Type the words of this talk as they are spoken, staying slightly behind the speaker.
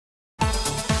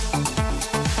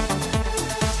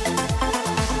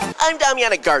I'm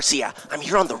Damiana Garcia. I'm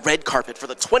here on the red carpet for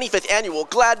the 25th annual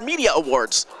GLAAD Media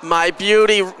Awards. My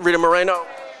beauty, Rita Moreno.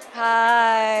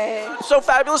 Hi. So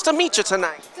fabulous to meet you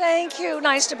tonight. Thank you.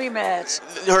 Nice to be met.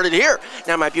 You heard it here.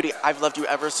 Now, my beauty, I've loved you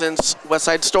ever since West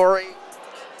Side Story.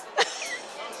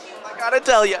 I gotta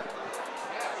tell you.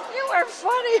 You are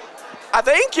funny. I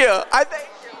thank you.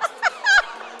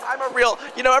 I'm a real,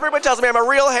 everybody tells me I'm a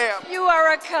real ham. You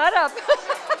are a cut-up.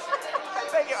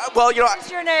 Thank you. Well,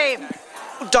 What's your name?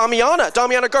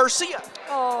 Damiana Garcia.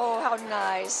 Oh, how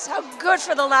nice. How good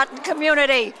for the Latin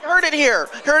community. Heard it here.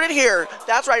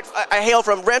 That's right. I hail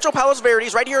from Rancho Palos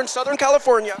Verdes, right here in Southern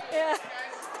California. Yeah.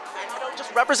 And,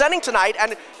 just representing tonight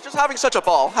and just having such a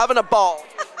ball, having a ball.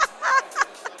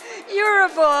 You're a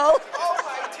bull. Oh,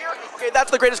 my dear. Okay, that's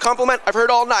the greatest compliment I've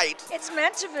heard all night. It's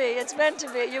meant to be. It's meant to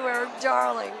be. You are a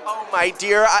darling. Oh, my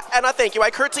dear. And I thank you. I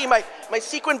curtsy my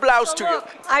sequin blouse to Look,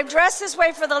 you. I'm dressed this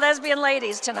way for the lesbian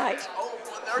ladies tonight. Oh,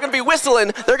 they're going to be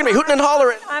whistling. They're going to be hooting and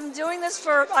hollering. I'm doing this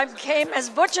I came as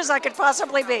butch as I could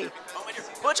possibly be. Oh, my dear.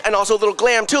 Butch, and also a little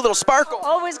glam, too, a little sparkle.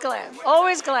 Always glam.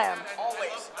 Always glam.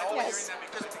 Always. Yes.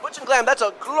 Because butch and glam, that's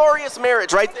a glorious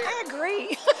marriage right there. I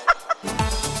agree.